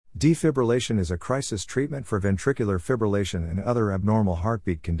Defibrillation is a crisis treatment for ventricular fibrillation and other abnormal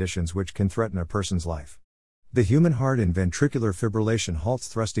heartbeat conditions which can threaten a person's life. The human heart in ventricular fibrillation halts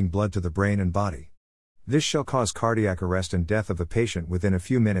thrusting blood to the brain and body. This shall cause cardiac arrest and death of the patient within a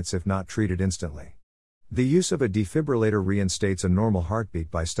few minutes if not treated instantly. The use of a defibrillator reinstates a normal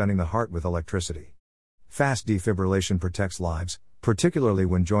heartbeat by stunning the heart with electricity. Fast defibrillation protects lives, particularly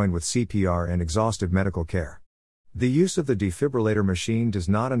when joined with CPR and exhaustive medical care. The use of the defibrillator machine does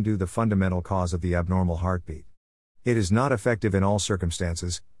not undo the fundamental cause of the abnormal heartbeat. It is not effective in all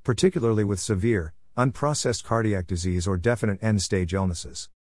circumstances, particularly with severe, unprocessed cardiac disease or definite end-stage illnesses.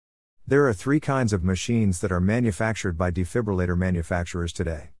 There are 3 kinds of machines that are manufactured by defibrillator manufacturers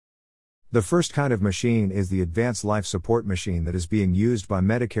today. The first kind of machine is the advanced life support machine that is being used by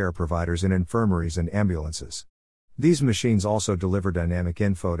Medicare providers in infirmaries and ambulances. These machines also deliver dynamic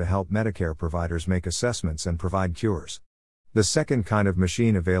info to help Medicare providers make assessments and provide cures. The second kind of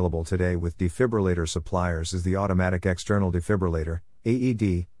machine available today with defibrillator suppliers is the automatic external defibrillator,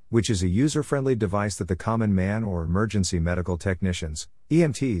 AED, which is a user-friendly device that the common man or emergency medical technicians,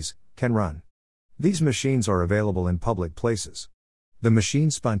 EMTs, can run. These machines are available in public places. The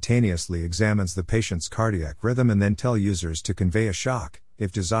machine spontaneously examines the patient's cardiac rhythm and then tells users to convey a shock,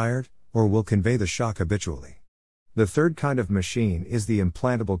 if desired, or will convey the shock habitually. The third kind of machine is the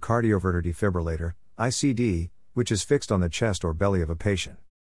implantable cardioverter defibrillator, ICD, which is fixed on the chest or belly of a patient.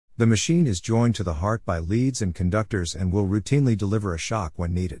 The machine is joined to the heart by leads and conductors and will routinely deliver a shock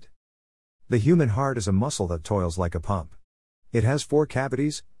when needed. The human heart is a muscle that toils like a pump. It has 4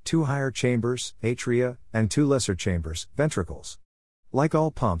 cavities, 2 higher chambers, atria, and 2 lesser chambers, ventricles. Like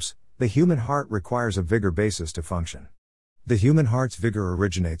all pumps, the human heart requires a vigor basis to function. The human heart's vigor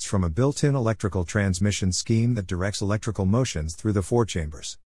originates from a built-in electrical transmission scheme that directs electrical motions through the 4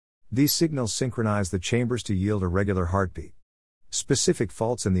 chambers. These signals synchronize the chambers to yield a regular heartbeat. Specific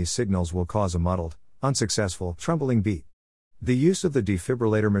faults in these signals will cause a muddled, unsuccessful, trembling beat. The use of the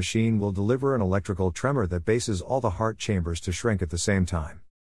defibrillator machine will deliver an electrical tremor that bases all the heart chambers to shrink at the same time.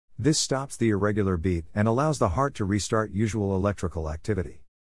 This stops the irregular beat and allows the heart to restart usual electrical activity.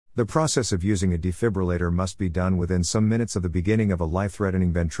 The process of using a defibrillator must be done within some minutes of the beginning of a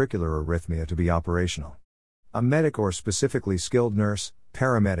life-threatening ventricular arrhythmia to be operational. A medic or specifically skilled nurse,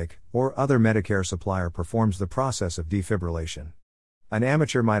 paramedic, or other Medicare supplier performs the process of defibrillation. An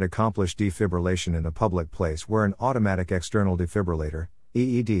amateur might accomplish defibrillation in a public place where an automatic external defibrillator,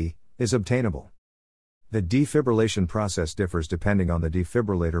 AED, is obtainable. The defibrillation process differs depending on the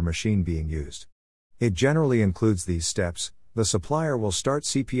defibrillator machine being used. It generally includes these steps. The supplier will start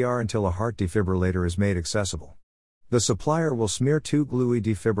CPR until a heart defibrillator is made accessible. The supplier will smear 2 gluey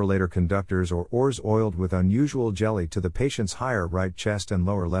defibrillator conductors or oars oiled with unusual jelly to the patient's higher right chest and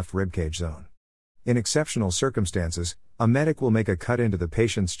lower left ribcage zone. In exceptional circumstances, a medic will make a cut into the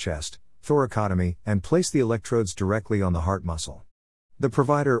patient's chest, thoracotomy, and place the electrodes directly on the heart muscle. The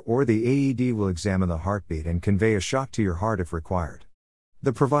provider or the AED will examine the heartbeat and convey a shock to your heart if required.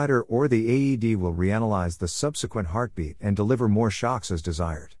 The provider or the AED will reanalyze the subsequent heartbeat and deliver more shocks as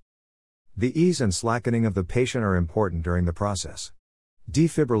desired. The ease and slackening of the patient are important during the process.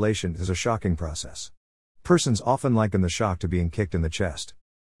 Defibrillation is a shocking process. Persons often liken the shock to being kicked in the chest.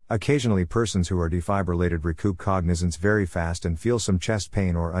 Occasionally persons who are defibrillated recoup cognizance very fast and feel some chest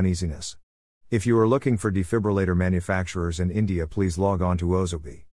pain or uneasiness. If you are looking for defibrillator manufacturers in India, please log on to Ozobi.